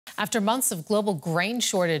After months of global grain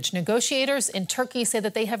shortage, negotiators in Turkey say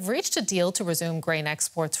that they have reached a deal to resume grain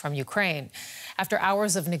exports from Ukraine. After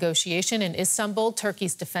hours of negotiation in Istanbul,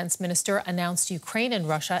 Turkey's defense minister announced Ukraine and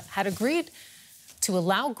Russia had agreed to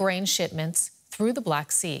allow grain shipments through the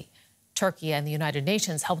Black Sea. Turkey and the United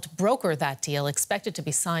Nations helped broker that deal, expected to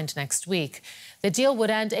be signed next week. The deal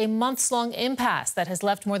would end a months-long impasse that has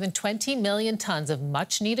left more than 20 million tons of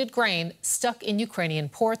much-needed grain stuck in Ukrainian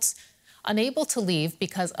ports, unable to leave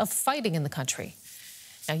because of fighting in the country.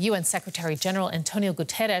 Now, UN Secretary General Antonio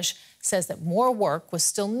Guterres says that more work was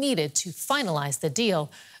still needed to finalize the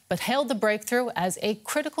deal, but hailed the breakthrough as a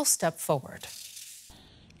critical step forward.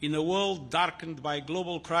 In a world darkened by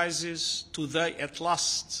global crisis, today at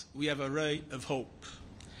last we have a ray of hope.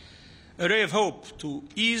 A ray of hope to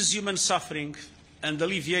ease human suffering and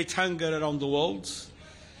alleviate hunger around the world.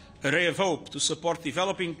 A ray of hope to support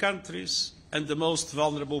developing countries and the most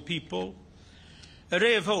vulnerable people. A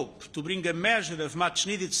ray of hope to bring a measure of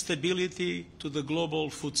much-needed stability to the global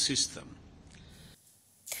food system.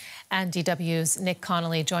 And DW's Nick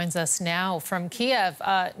Connolly joins us now from Kiev.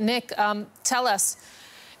 Nick, tell us,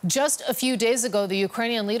 just a few days ago, the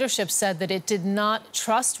Ukrainian leadership said that it did not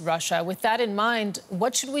trust Russia. With that in mind,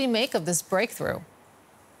 what should we make of this breakthrough?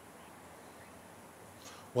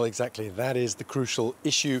 Well, exactly. That is the crucial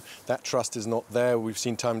issue. That trust is not there. We've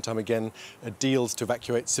seen time and time again deals to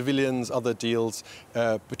evacuate civilians, other deals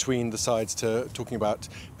between the sides talking about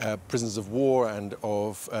prisoners of war and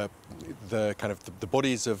of the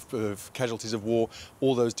bodies of casualties of war.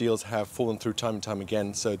 All those deals have fallen through time and time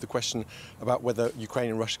again. So the question about whether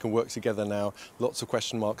Ukraine and Russia can work together now, lots of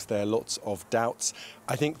question marks there, lots of doubts.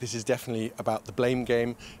 I think this is definitely about the blame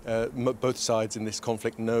game. Both sides in this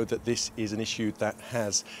conflict know that this is an issue that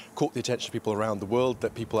has caught the attention of people around the world,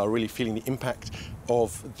 that people are really feeling the impact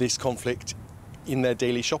of this conflict in their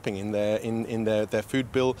daily shopping, in their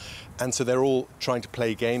food bill, and so they're all trying to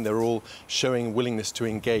play a game. They're all showing willingness to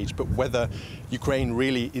engage. But whether Ukraine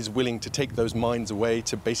really is willing to take those mines away,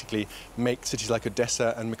 to basically make cities like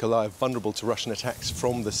Odessa and Mykolaiv vulnerable to Russian attacks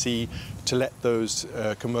from the sea, to let those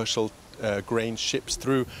commercial grain ships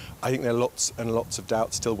through, I think there are lots and lots of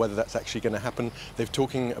doubts still whether that's actually going to happen. They're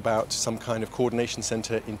talking about some kind of coordination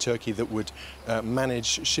centre in Turkey that would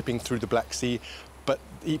manage shipping through the Black Sea. But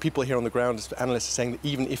people here on the ground, analysts are saying that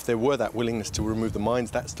even if there were that willingness to remove the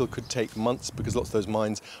mines, that still could take months because lots of those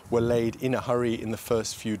mines were laid in a hurry in the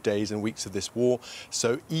first few days and weeks of this war.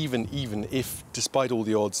 So even if, despite all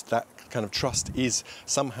the odds, that kind of trust is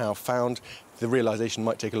somehow found, the realisation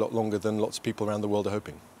might take a lot longer than lots of people around the world are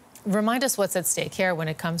hoping. Remind us what's at stake here when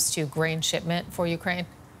it comes to grain shipment for Ukraine.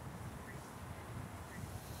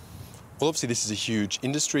 Well, obviously, this is a huge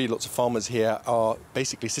industry. Lots of farmers here are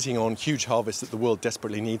basically sitting on huge harvests that the world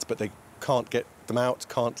desperately needs, but they can't get them out,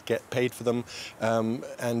 can't get paid for them.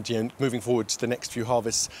 And moving forward to the next few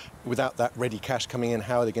harvests, without that ready cash coming in,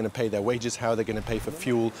 how are they going to pay their wages? How are they going to pay for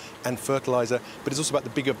fuel and fertilizer? But it's also about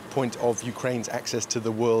the bigger point of Ukraine's access to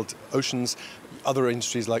the world oceans, other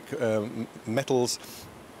industries like metals.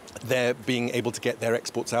 They're being able to get their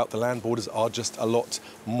exports out. The land borders are just a lot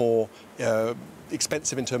more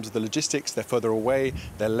expensive in terms of the logistics. They're further away.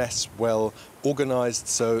 They're less well organised.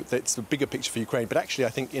 So it's a bigger picture for Ukraine. But actually, I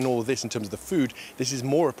think in all of this, in terms of the food, this is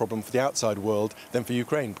more a problem for the outside world than for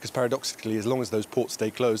Ukraine. Because paradoxically, as long as those ports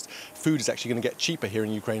stay closed, food is actually going to get cheaper here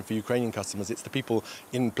in Ukraine for Ukrainian customers. It's the people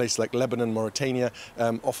in places like Lebanon, Mauritania,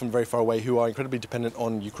 often very far away, who are incredibly dependent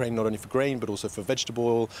on Ukraine, not only for grain, but also for vegetable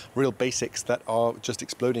oil, real basics that are just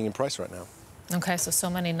exploding in price right now. Okay, so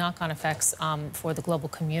many knock-on effects for the global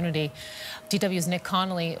community. DW's Nick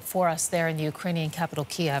Connolly for us there in the Ukrainian capital,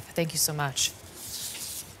 Kiev. Thank you so much.